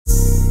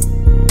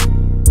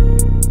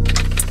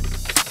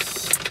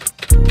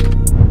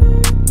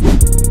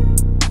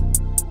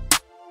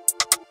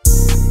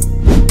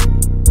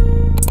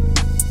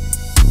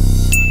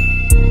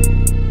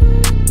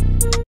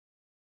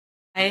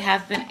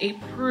have been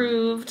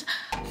approved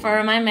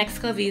for my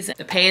Mexico visa.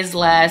 The pay is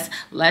less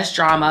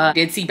drama. I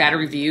did see bad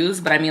reviews,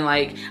 but I mean,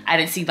 like, I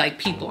didn't see like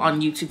people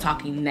on YouTube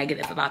talking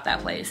negative about that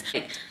place.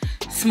 Like,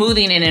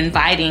 smoothing and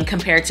inviting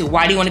compared to,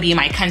 why do you want to be in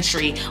my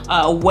country?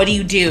 What do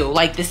you do?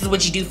 Like, this is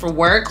what you do for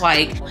work?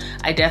 Like,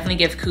 I definitely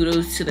give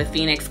kudos to the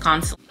Phoenix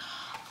consul.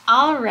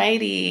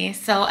 Alrighty,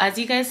 so as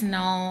you guys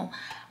know,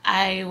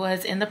 I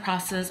was in the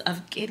process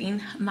of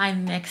getting my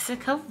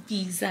Mexico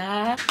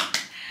visa.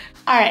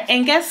 All right,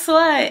 and guess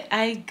what?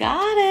 I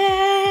got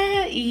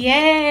it.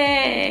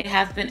 Yay! I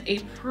have been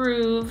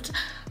approved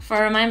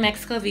for my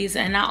Mexico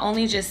visa, and not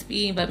only just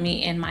me, but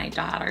me and my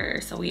daughter.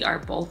 So we are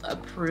both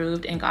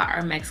approved and got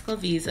our Mexico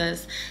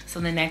visas.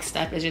 So the next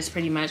step is just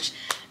pretty much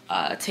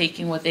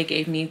taking what they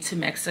gave me to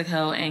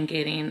Mexico and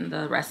getting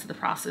the rest of the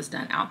process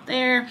done out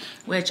there,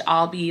 which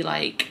I'll be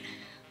like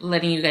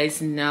letting you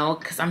guys know,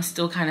 because I'm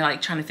still kind of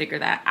like trying to figure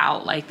that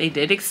out. Like, they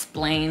did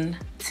explain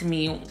to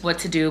me what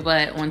to do,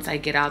 but once I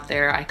get out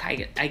there,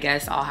 I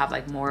guess I'll have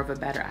like more of a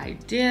better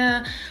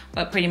idea.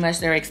 But pretty much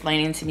they're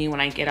explaining to me when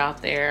I get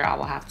out there, I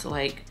will have to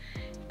like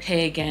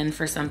pay again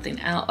for something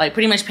else, like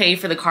pretty much pay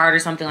for the card or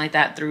something like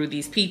that through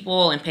these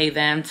people and pay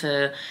them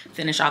to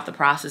finish off the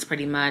process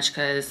pretty much,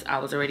 because I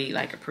was already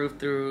like approved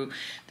through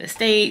the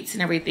states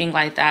and everything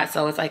like that.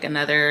 So it's like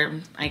another,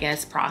 I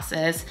guess,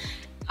 process.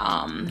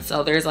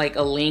 So there's like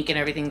a link and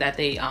everything that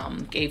they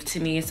gave to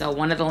me. So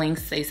one of the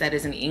links they said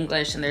is in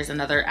English, and there's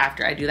another,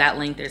 after I do that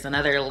link, there's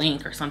another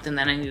link or something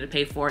that I need to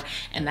pay for,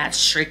 and that's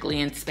strictly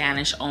in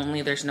Spanish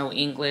only. There's no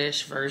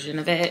English version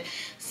of it.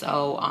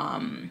 So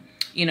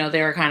you know,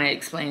 they were kind of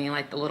explaining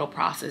like the little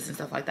process and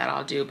stuff like that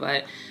I'll do,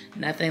 but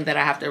nothing that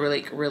I have to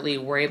really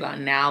worry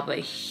about now. But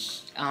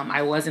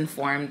I was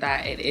informed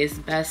that it is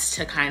best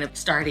to kind of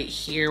start it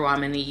here while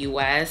I'm in the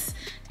US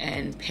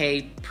and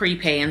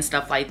prepay and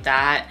stuff like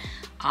that,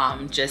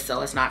 just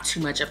so it's not too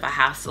much of a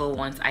hassle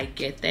once I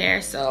get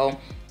there. So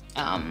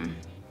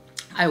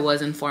I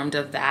was informed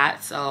of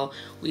that, so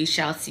we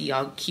shall see.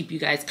 I'll keep you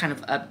guys kind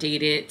of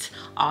updated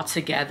all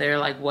together,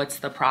 like what's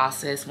the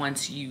process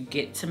once you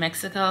get to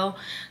Mexico.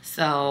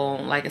 So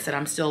like I said,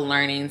 I'm still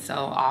learning, so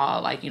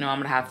I'll like, you know, I'm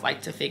gonna have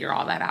like to figure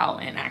all that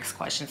out and ask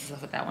questions and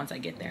stuff like that once I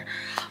get there.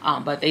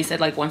 But they said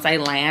like once I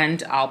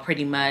land, I'll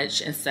pretty much,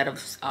 instead of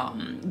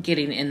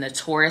getting in the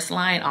tourist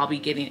line, I'll be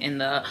getting in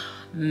the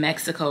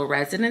Mexico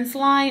residence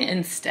line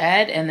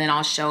instead, and then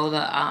I'll show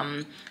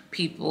the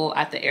people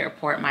at the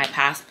airport my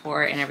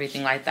passport and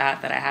everything like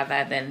that I have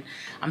that. Then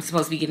I'm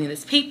supposed to be getting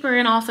this paper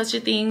and all such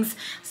of things.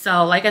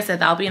 So like I said,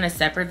 that'll be in a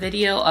separate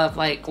video of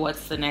like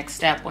what's the next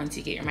step once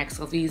you get your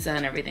Mexico visa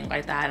and everything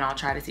like that. And I'll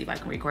try to see if I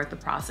can record the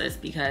process,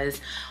 because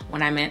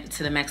when I went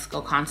to the Mexico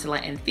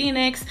consulate in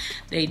Phoenix,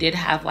 they did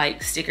have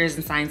like stickers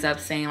and signs up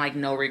saying like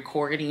no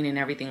recording and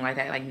everything like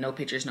that, like no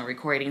pictures, no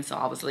recording. So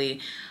obviously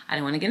I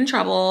didn't want to get in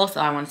trouble,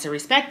 so I wanted to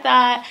respect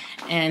that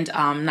and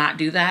not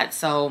do that.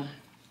 So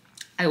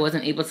I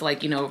wasn't able to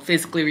like, you know,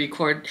 physically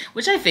record,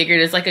 which I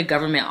figured is like a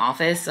government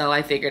office. So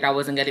I figured I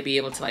wasn't going to be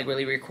able to like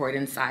really record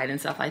inside and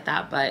stuff like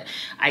that. But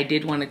I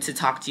did wanted to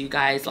talk to you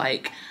guys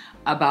like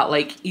about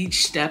like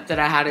each step that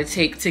I had to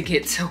take to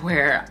get to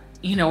where,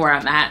 you know, where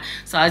I'm at.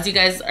 So as you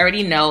guys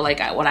already know, like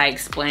what I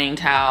explained,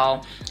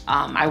 how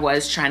I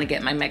was trying to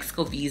get my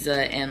Mexico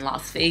visa in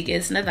Las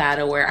Vegas,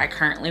 Nevada, where I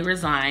currently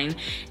reside.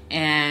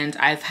 And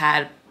I've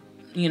had,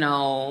 you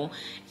know,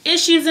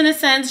 issues in a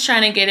sense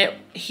trying to get it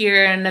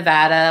here in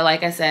Nevada.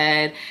 Like I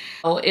said,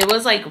 it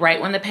was like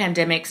right when the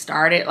pandemic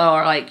started,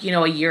 or like, you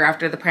know, a year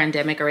after the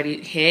pandemic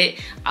already hit.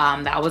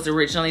 That was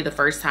originally the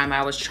first time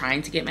I was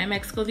trying to get my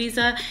Mexico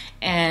visa,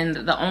 and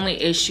the only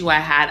issue I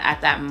had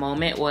at that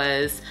moment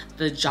was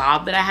the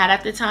job that I had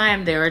at the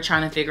time. They were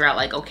trying to figure out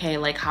like, okay,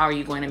 like how are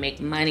you going to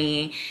make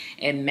money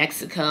in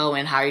Mexico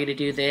and how are you to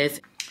do this?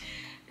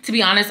 To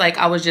be honest, like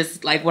I was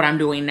just like what I'm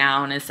doing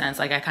now in a sense.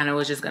 Like I kind of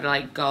was just gonna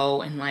like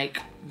go and like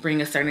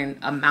bring a certain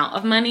amount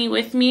of money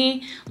with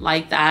me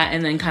like that,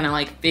 and then kind of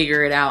like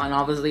figure it out. And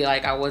obviously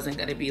like I wasn't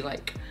gonna be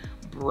like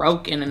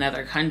broke in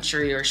another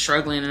country or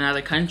struggling in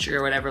another country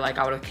or whatever. Like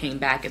I would have came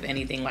back if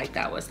anything like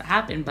that was to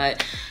happen.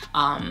 But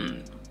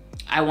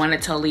I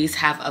wanted to at least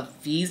have a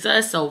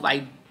visa, so if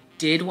I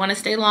did want to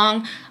stay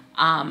long,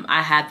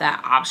 I had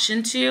that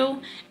option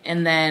to.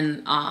 And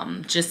then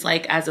just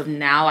like as of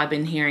now, I've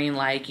been hearing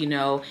like, you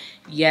know,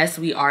 yes,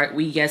 we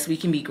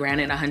can be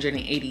granted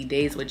 180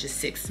 days, which is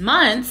 6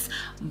 months,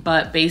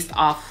 but based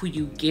off who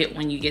you get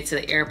when you get to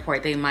the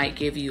airport, they might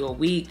give you a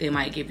week, they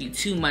might give you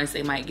 2 months,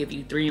 they might give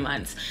you 3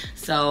 months.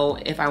 So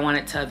if I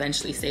wanted to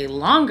eventually stay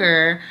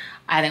longer,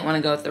 I didn't want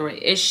to go through an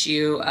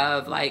issue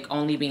of like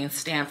only being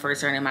stamped for a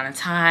certain amount of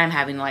time,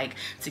 having like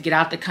to get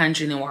out the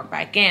country and then walk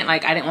back in.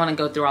 Like I didn't want to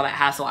go through all that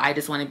hassle. I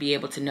just want to be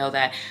able to know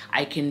that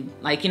I can,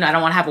 like, you know, I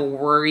don't want to have a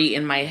worry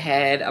in my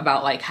head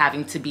about like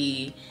having to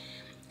be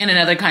in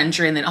another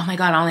country and then, oh my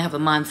God, I only have a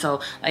month. So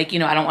like, you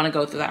know, I don't want to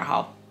go through that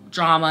whole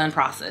drama and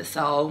process.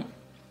 So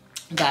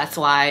that's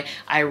why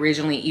I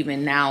originally,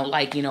 even now,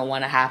 like, you know,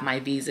 want to have my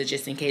visa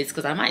just in case,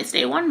 because I might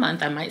stay 1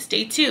 month, I might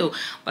stay 2,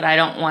 but I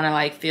don't want to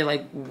like feel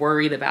like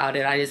worried about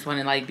it. I just want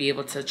to like be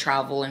able to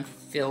travel and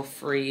feel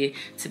free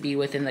to be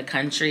within the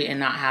country and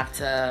not have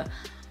to,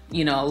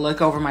 you know,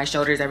 look over my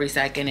shoulders every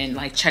second and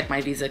like check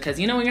my visa. Cause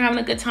you know, when you're having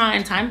a good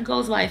time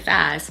goes by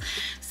fast.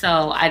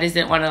 So I just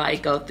didn't want to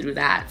like go through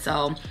that.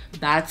 So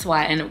that's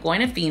why I ended up going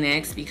to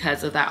Phoenix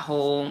because of that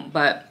whole,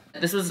 but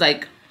this was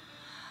like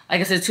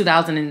I said,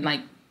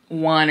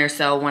 2001 or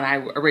so when I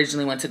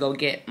originally went to go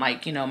get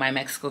like, you know, my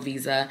Mexico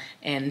visa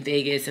in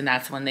Vegas. And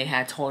that's when they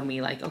had told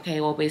me like, okay,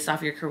 well, based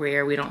off your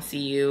career, we don't see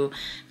you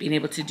being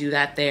able to do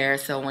that there.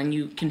 So when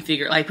you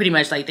configure, like pretty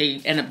much like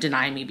they end up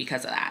denying me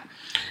because of that.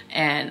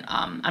 And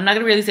I'm not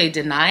gonna really say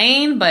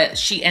denying, but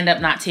she ended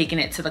up not taking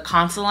it to the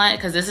consulate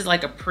because this is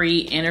like a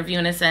pre-interview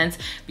in a sense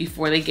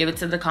before they give it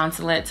to the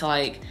consulate to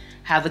like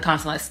have the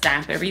consulate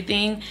stamp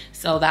everything.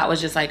 So that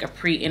was just like a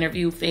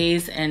pre-interview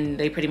phase, and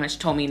they pretty much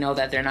told me no,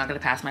 that they're not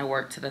gonna pass my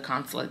work to the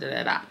consulate,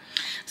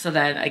 So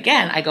then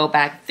again, I go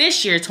back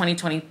this year,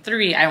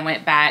 2023, I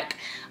went back,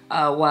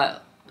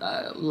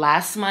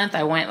 last month,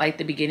 I went like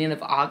the beginning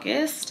of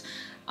August.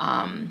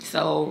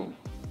 So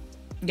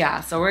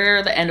yeah, so we're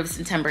at the end of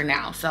September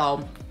now.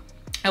 So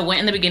I went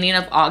in the beginning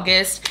of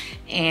August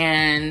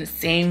and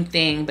same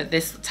thing, but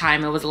this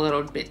time it was a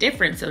little bit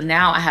different. So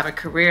now I have a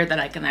career that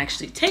I can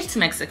actually take to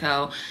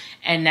Mexico.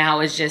 And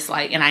now it's just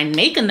like, and I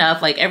make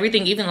enough, like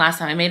everything, even last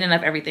time I made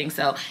enough everything.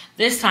 So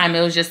this time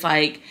it was just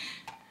like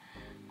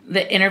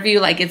the interview,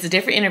 like it's a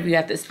different interview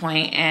at this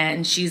point.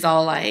 And she's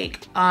all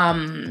like,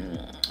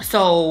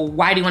 so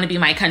why do you want to be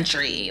my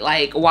country?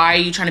 Like, why are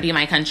you trying to be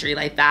my country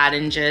like that?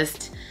 And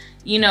just,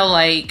 you know,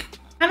 like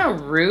kind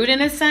of rude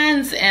in a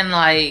sense. And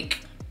like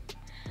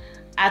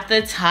at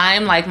the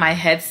time, like my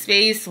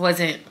headspace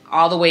wasn't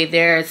all the way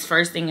there. It's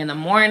first thing in the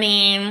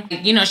morning.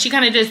 You know, she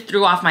kind of just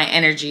threw off my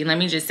energy. Let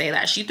me just say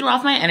that. She threw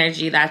off my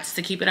energy. That's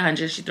to keep it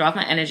 100. She threw off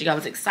my energy. I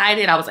was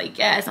excited. I was like,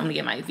 yes, I'm gonna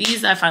get my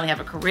visa. I finally have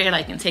a career that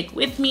I can take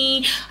with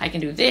me. I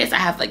can do this. I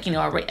have like, you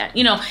know,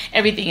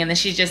 everything. And then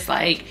she's just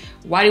like,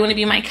 why do you want to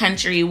be in my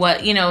country?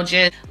 What, you know,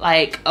 just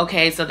like,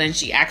 okay. So then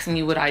she asked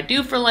me what I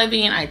do for a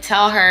living. I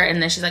tell her,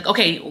 and then she's like,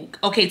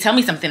 okay, tell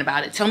me something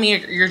about it. Tell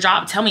me your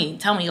job. Tell me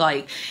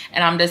like,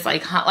 and I'm just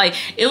like, huh? Like,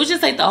 it was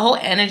just like the whole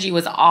energy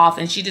was off,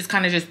 and she just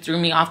kind of just threw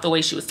me off the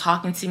way she was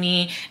talking to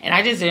me. And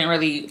I just didn't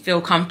really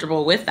feel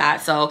comfortable with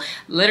that. So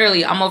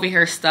literally I'm over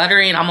here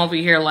stuttering. I'm over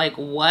here like,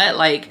 what?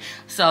 Like,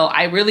 so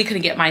I really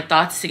couldn't get my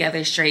thoughts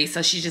together straight.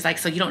 So she's just like,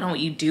 so you don't know what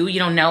you do? You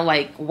don't know,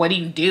 like, what do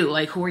you do?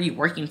 Like, who are you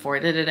working for?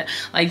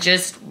 Like,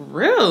 just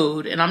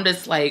rude. And I'm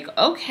just like,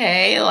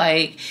 okay,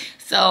 like,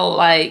 so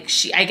like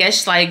I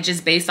guess like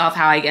just based off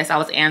how I guess I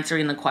was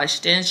answering the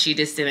question, she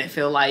just didn't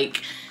feel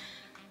like,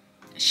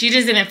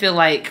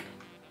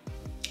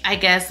 I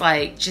guess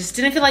like just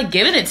didn't feel like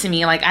giving it to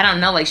me. Like, I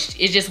don't know, like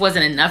it just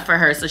wasn't enough for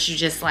her. So she's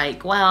just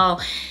like,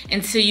 well,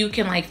 until you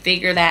can like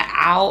figure that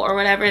out or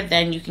whatever,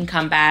 then you can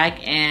come back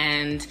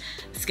and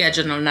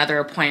schedule another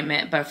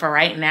appointment. But for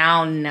right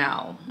now,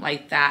 no,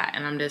 like that.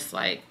 And I'm just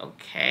like,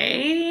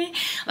 okay.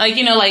 Like,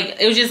 you know, like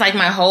it was just like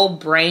my whole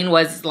brain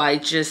was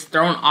like just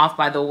thrown off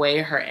by the way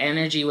her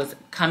energy was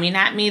coming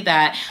at me,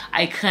 that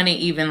I couldn't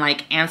even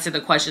like answer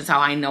the questions how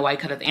I know I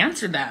could have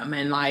answered them.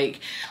 And like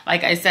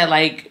I said,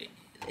 like,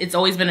 it's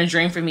always been a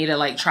dream for me to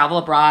like travel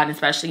abroad,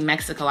 especially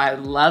Mexico. I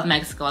love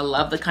Mexico. I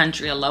love the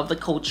country. I love the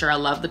culture. I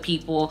love the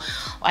people.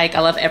 Like, I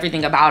love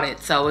everything about it.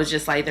 So it was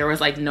just like, there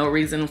was like no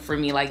reason for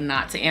me like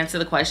not to answer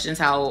the questions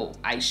how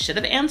I should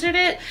have answered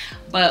it.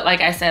 But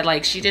like I said,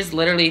 like she just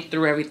literally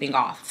threw everything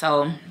off.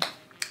 So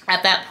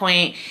at that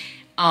point,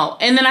 oh,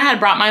 and then I had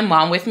brought my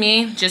mom with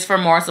me just for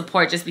more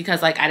support, just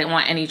because like I didn't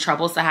want any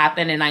troubles to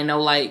happen. And I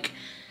know like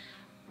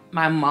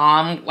my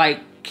mom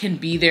like can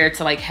be there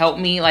to like help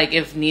me like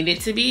if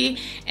needed to be.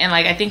 And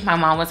like I think my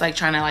mom was like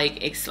trying to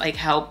like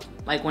help,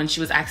 like when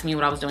she was asking me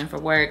what I was doing for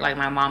work, like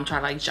my mom tried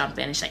to like jump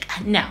in and she's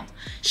like, no,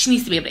 she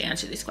needs to be able to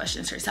answer these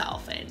questions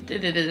herself, and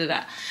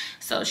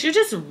so she was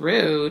just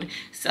rude.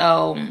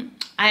 So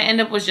I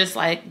end up was just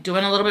like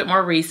doing a little bit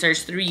more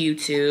research through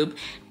YouTube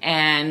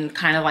and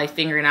kind of like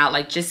figuring out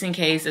like, just in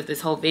case if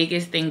this whole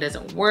Vegas thing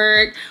doesn't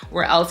work,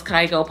 where else could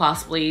I go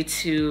possibly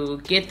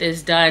to get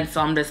this done? So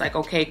I'm just like,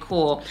 okay,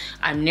 cool.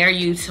 I'm near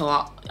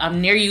Utah.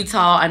 I'm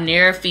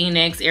near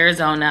Phoenix,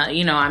 Arizona.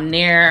 You know, I'm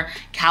near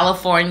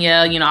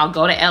California. You know, I'll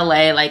go to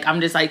LA. Like,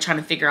 I'm just like trying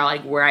to figure out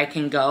like where I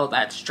can go.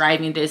 That's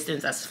driving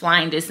distance. That's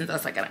flying distance.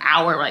 That's like an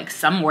hour, like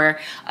somewhere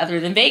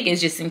other than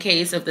Vegas, just in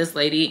case if this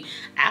lady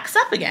acts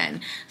up again.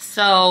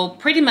 So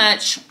pretty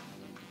much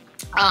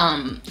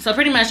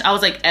I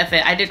was like, F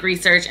it. I did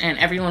research, and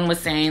everyone was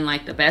saying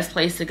like the best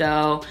place to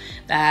go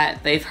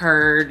that they've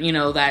heard, you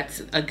know,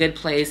 that's a good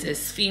place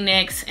is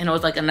Phoenix. And it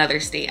was like another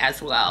state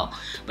as well.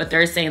 But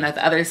they're saying that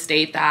the other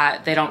state,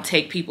 that they don't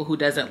take people who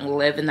doesn't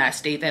live in that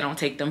state. They don't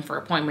take them for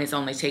appointments,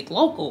 only take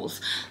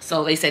locals.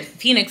 So they said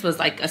Phoenix was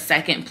like a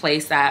second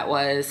place that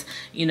was,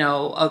 you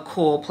know, a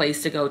cool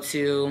place to go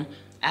to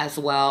as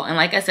well. And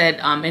like I said,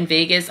 in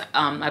Vegas,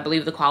 I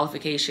believe the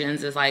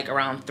qualifications is like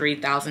around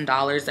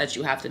 $3,000 that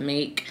you have to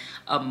make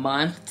a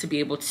month to be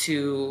able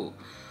to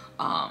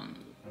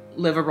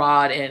live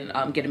abroad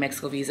and get a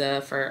Mexico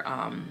visa for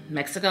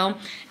Mexico,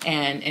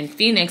 and in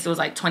Phoenix it was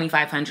like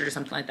 2,500 or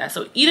something like that.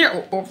 So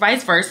either or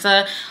vice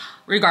versa,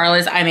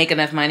 regardless, I make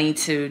enough money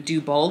to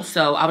do both.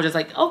 So I was just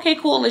like, okay,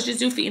 cool, let's just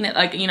do Phoenix.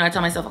 Like, you know, I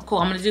tell myself, cool,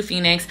 I'm gonna do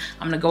Phoenix.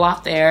 I'm gonna go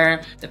out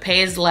there. The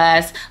pay is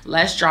less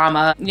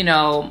drama. You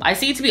know, I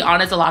see, to be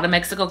honest, a lot of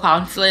Mexico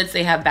consulates,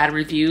 they have bad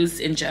reviews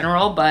in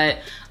general, but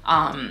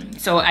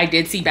so I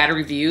did see bad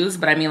reviews,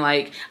 but I mean,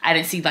 like, I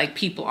didn't see like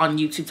people on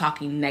YouTube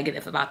talking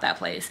negative about that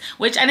place,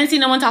 which I didn't see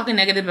no one talking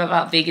negative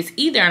about Vegas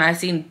either. And I've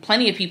seen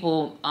plenty of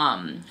people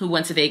who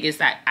went to Vegas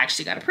that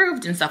actually got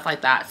approved and stuff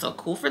like that. So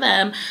cool for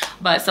them.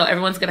 But so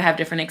everyone's gonna have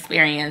different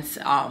experience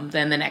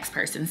than the next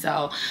person.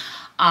 So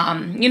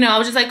you know, I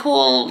was just like,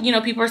 cool, you know,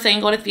 people are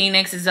saying go to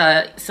Phoenix is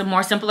some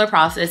more simpler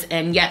process.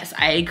 And yes,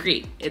 I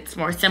agree. It's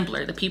more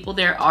simpler. The people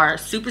there are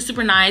super,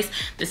 super nice.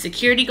 The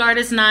security guard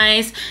is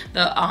nice.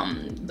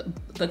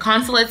 The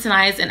consulate's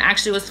nice. And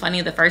actually it was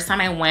funny, the first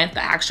time I went,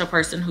 the actual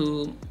person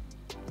who,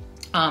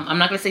 I'm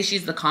not gonna say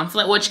she's the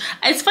consulate, which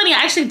it's funny, I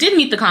actually did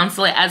meet the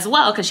consulate as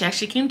well, because she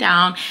actually came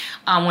down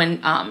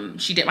when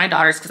she did my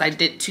daughter's, because I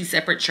did 2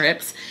 separate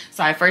trips.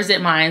 So I first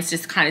did mine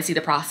just to kind of see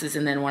the process,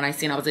 and then when I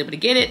seen I was able to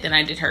get it, then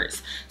I did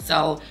hers.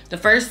 So the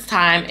first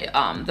time,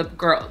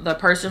 the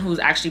person who's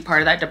actually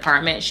part of that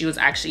department, she was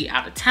actually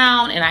out of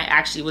town, and I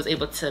actually was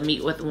able to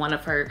meet with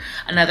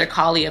another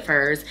colleague of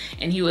hers,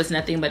 and he was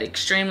nothing but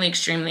extremely,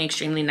 extremely,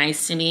 extremely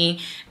nice to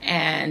me.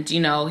 And you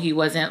know, he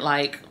wasn't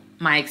like,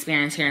 my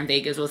experience here in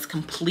Vegas was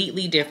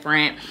completely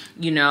different.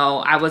 You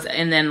know,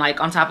 and then like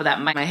on top of that,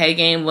 my head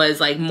game was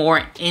like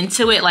more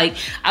into it. Like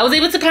I was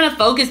able to kind of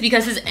focus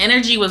because his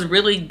energy was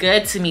really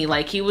good to me.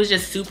 Like he was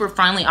just super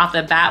friendly off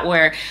the bat,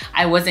 where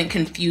I wasn't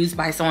confused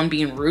by someone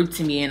being rude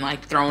to me and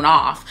like thrown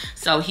off.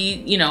 So he,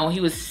 you know, he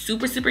was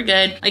super, super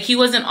good. Like he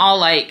wasn't all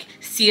like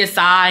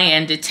CSI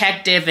and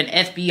detective and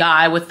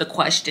FBI with the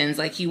questions.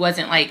 Like he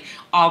wasn't like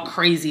all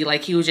crazy.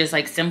 Like he was just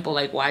like simple,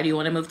 like, why do you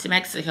want to move to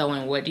Mexico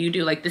and what do you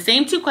do? Like the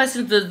same 2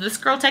 questions that this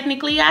girl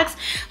technically asked,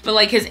 but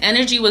like his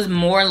energy was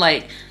more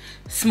like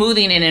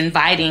smoothing and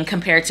inviting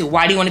compared to,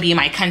 why do you want to be in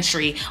my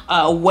country?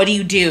 What do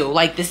you do?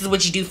 Like, this is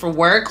what you do for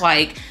work?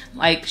 Like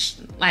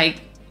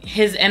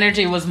his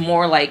energy was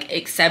more like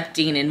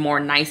accepting and more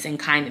nice and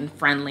kind and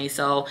friendly.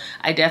 So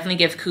I definitely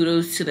give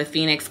kudos to the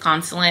Phoenix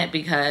consulate,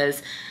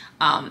 because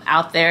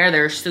out there,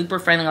 they're super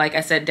friendly. Like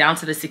I said, down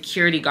to the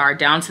security guard,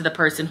 down to the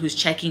person who's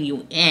checking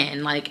you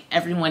in. Like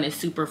everyone is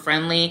super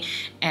friendly,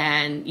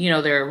 and you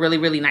know, they're really,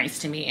 really nice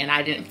to me, and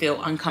I didn't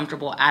feel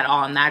uncomfortable at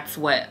all. And that's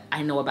what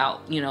I know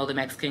about, you know, the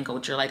Mexican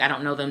culture. Like I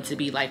don't know them to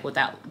be like what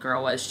that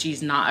girl was.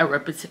 She's not a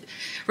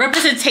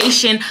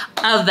representation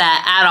of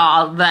that at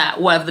all,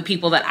 of the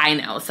people that I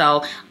know.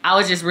 So I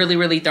was just really,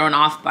 really thrown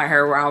off by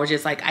her, where I was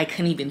just like, I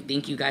couldn't even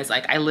think, you guys.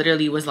 Like I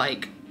literally was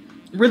like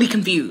really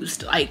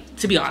confused, like,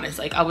 to be honest.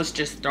 Like I was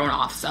just thrown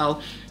off. So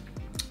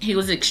he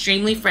was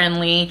extremely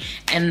friendly.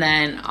 And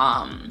then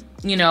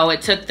you know,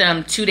 it took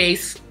them 2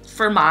 days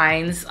for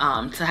mines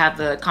to have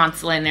the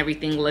consulate and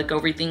everything look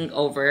everything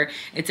over.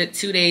 It took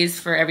 2 days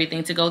for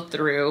everything to go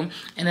through.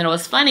 And then it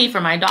was funny, for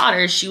my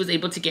daughter, she was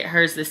able to get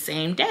hers the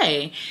same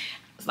day,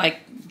 like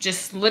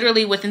just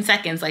literally within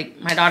seconds. Like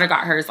my daughter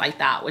got hers like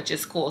that, which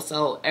is cool.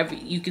 So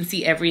you can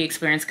see every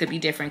experience could be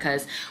different,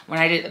 because when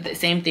I did the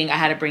same thing, I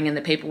had to bring in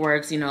the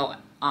paperwork, you know,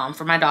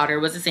 for my daughter.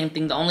 It was the same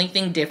thing. The only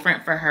thing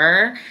different for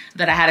her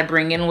that I had to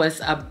bring in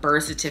was a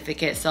birth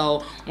certificate.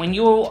 So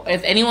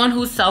if anyone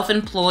who's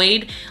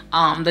self-employed,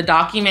 the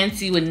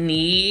documents you would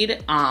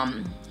need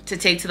to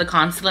take to the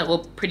consulate will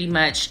pretty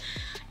much,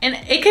 and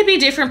it could be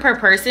different per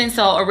person.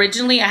 So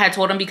originally I had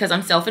told them, because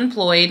I'm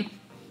self-employed,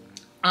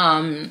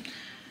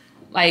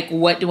 like,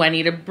 what do I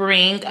need to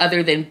bring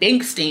other than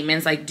bank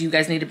statements? Like, do you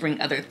guys need to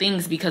bring other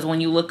things? Because when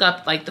you look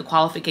up like the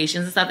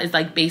qualifications and stuff, it's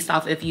like based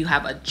off if you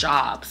have a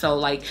job. So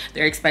like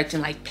they're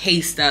expecting like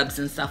pay stubs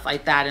and stuff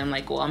like that. And I'm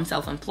like, well, I'm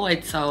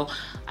self-employed, so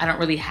I don't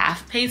really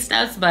have pay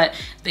stubs, but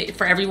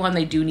for everyone,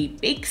 they do need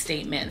bank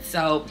statements.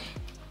 So,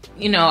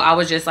 you know, I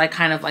was just like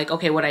kind of like,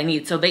 okay, what I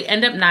need. So they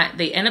end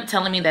up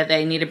telling me that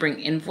they need to bring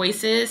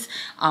invoices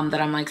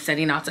that I'm like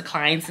sending out to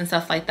clients and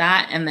stuff like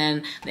that. And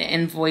then the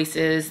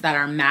invoices that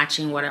are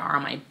matching what are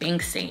on my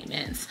bank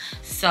statements.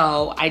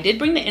 So I did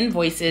bring the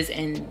invoices,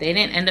 and they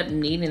didn't end up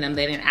needing them.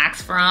 They didn't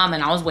ask for them,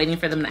 and I was waiting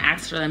for them to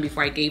ask for them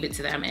before I gave it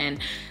to them. And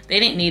they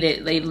didn't need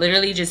it. They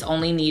literally just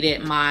only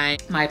needed my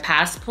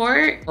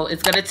passport. So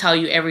it's gonna tell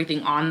you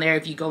everything on there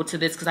if you go to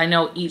this, because I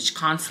know each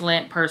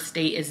consulate per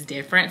state is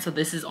different. So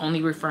this is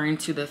only referring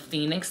to the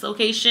Phoenix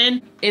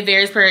location. It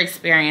varies per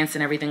experience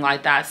and everything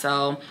like that.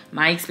 So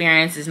my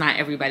experience is not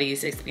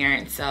everybody's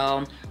experience.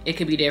 So it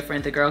could be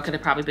different. The girl could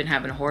have probably been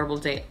having a horrible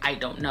day. I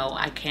don't know.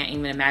 I can't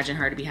even imagine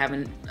her to be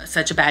having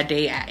such a bad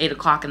day at 8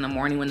 o'clock in the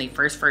morning when they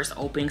first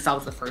opened. So I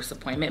was the first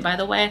appointment, by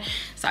the way.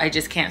 So I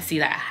just can't see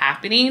that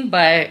happening.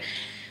 But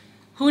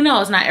who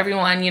knows? Not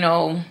everyone, you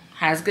know,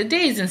 has good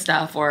days and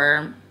stuff.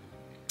 Or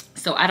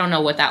so I don't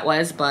know what that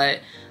was, but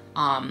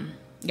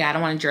yeah, I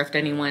don't want to drift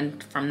anyone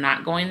from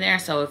not going there.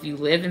 So if you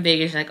live in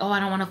Vegas, you're like, oh, I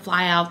don't want to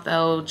fly out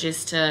though,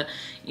 just to,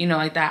 you know,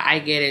 like that. I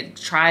get it.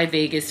 Try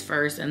Vegas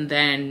first, and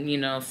then, you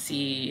know,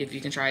 see if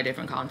you can try a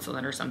different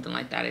consulate or something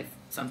like that. If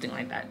something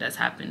like that does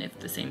happen, if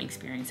the same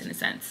experience in a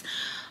sense.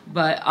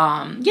 But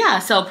yeah,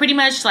 so pretty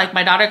much like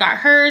my daughter got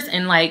hers,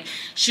 and like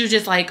she was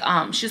just like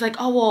she was like,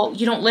 oh well,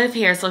 you don't live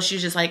here, so she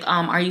was just like,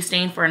 are you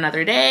staying for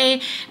another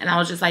day? And I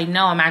was just like,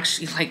 no, I'm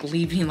actually like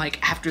leaving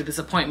like after this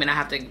appointment. I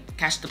have to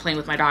catch the plane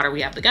with my daughter, we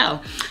have to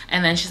go.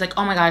 And then she's like,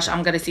 oh my gosh,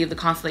 I'm gonna see if the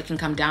consulate can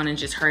come down and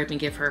just hurry up and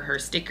give her her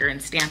sticker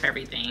and stamp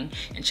everything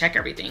and check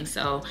everything.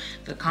 So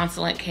the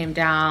consulate came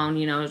down,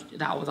 you know,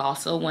 that was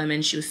also a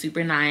woman. She was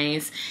super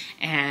nice,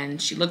 and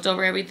she looked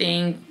over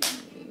everything,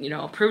 you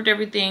know, approved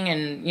everything.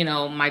 And, you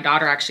know, my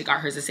daughter actually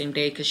got hers the same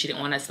day because she didn't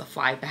want us to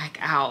fly back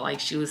out. Like,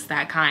 she was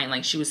that kind.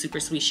 Like, she was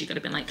super sweet. She could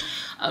have been like,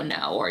 oh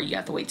no, or you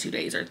have to wait 2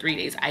 days or 3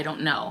 days. I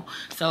don't know.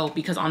 So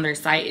because on their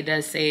site, it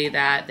does say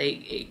that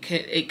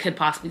it could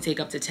possibly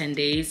take up to 10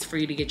 days for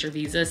you to get your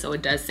visa. So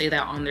it does say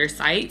that on their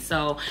site.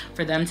 So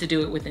for them to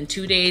do it within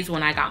 2 days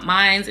when I got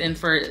mine, and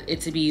for it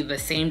to be the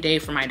same day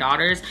for my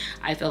daughters,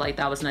 I feel like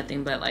that was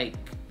nothing but like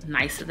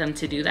nice of them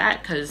to do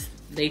that, because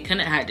they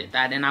couldn't have did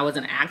that, and I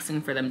wasn't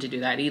asking for them to do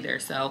that either.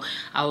 So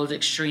I was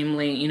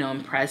extremely, you know,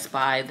 impressed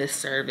by the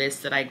service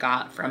that I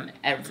got from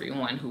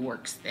everyone who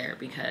works there,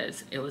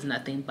 because it was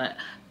nothing but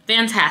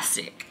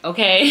fantastic.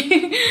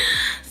 Okay.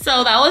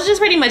 So that was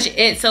just pretty much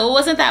it. So it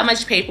wasn't that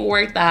much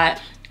paperwork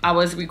that I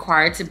was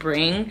required to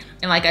bring.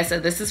 And like I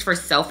said, this is for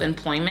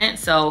self-employment,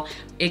 so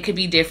it could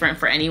be different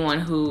for anyone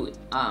who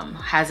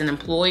has an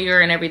employer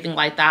and everything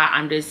like that.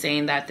 I'm just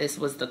saying that this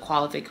was the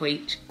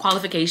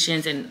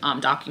qualifications and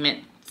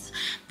documents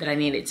that I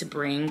needed to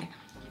bring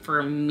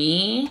for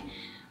me.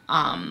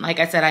 Like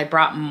I said, I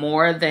brought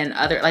more than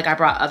I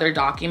brought other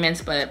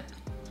documents, but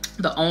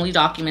the only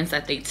documents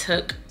that they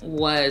took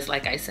was,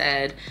 like I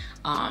said,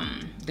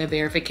 the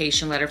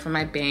verification letter from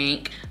my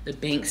bank, the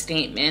bank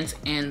statements,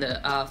 and the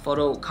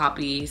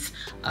photocopies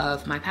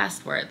of my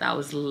passport. That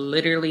was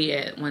literally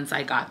it once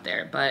I got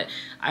there. But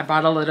I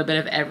brought a little bit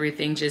of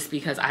everything just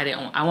because I'd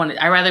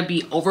rather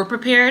be over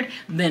prepared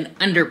than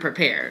under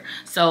prepared.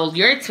 So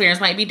your experience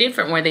might be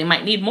different, where they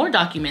might need more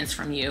documents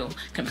from you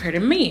compared to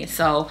me.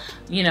 So,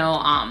 you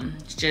know,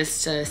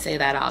 just to say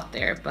that out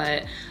there.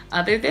 But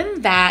other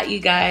than that, you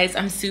guys,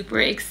 I'm super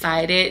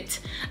excited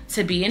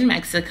to be in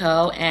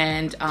Mexico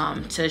and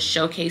to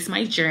showcase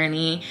my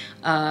journey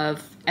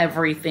of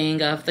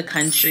everything of the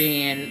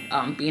country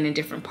and being in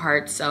different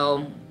parts.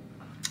 So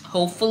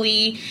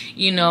hopefully,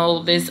 you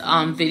know, this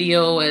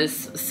video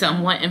was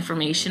somewhat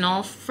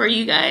informational for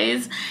you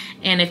guys.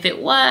 And if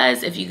it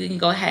was, if you can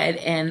go ahead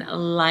and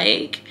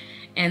like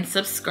and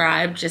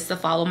subscribe just to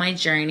follow my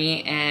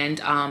journey and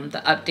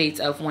the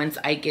updates of once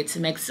I get to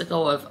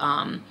Mexico, of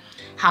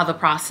how the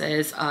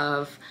process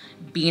of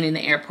being in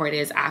the airport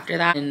is after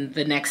that, and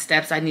the next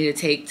steps I need to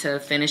take to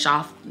finish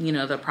off, you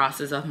know, the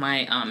process of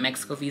my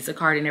Mexico visa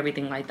card and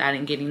everything like that,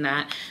 and getting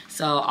that.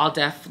 So I'll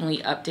definitely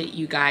update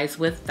you guys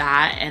with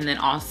that. And then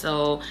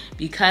also,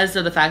 because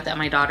of the fact that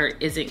my daughter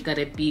isn't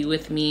gonna be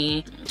with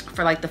me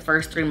for like the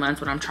first 3 months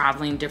when I'm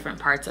traveling different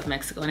parts of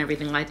Mexico and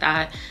everything like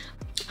that,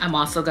 I'm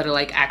also gonna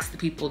like ask the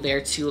people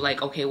there too,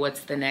 like, okay,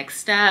 what's the next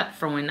step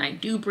for when I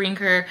do bring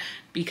her?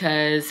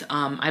 Because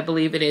I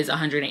believe it is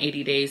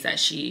 180 days that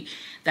she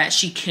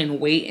can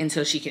wait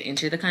until she can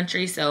enter the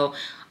country. So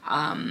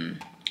I'll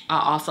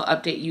also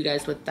update you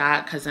guys with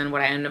that, because then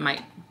what I end up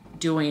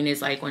doing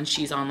is, like, when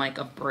she's on like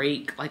a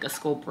break, like a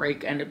school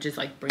break, I end up just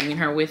like bringing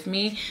her with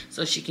me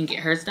so she can get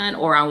hers done.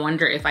 Or I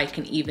wonder if I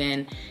can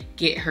even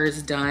get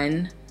hers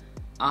done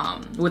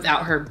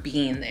without her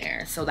being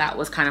there. So that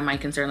was kind of my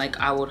concern. Like,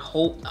 I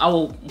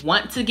will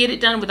want to get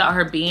it done without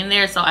her being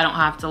there, so I don't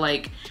have to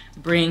like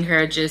bring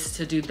her just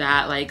to do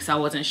that. Like, so I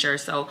wasn't sure.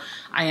 So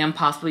I am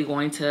possibly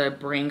going to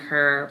bring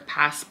her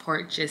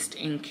passport just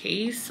in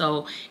case.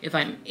 So if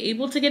I'm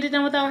able to get it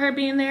done without her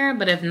being there,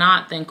 but if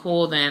not, then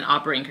cool, then I'll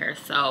bring her.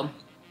 So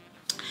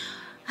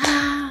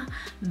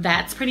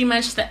that's pretty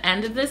much the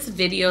end of this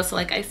video. So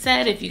like I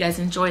said, if you guys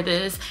enjoyed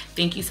this,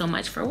 thank you so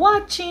much for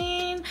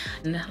watching.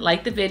 And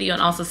like the video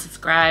and also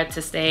subscribe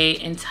to stay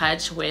in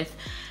touch with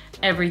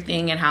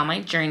everything and how my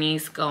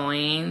journey's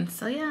going.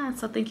 So yeah,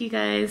 so thank you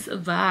guys.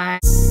 Bye.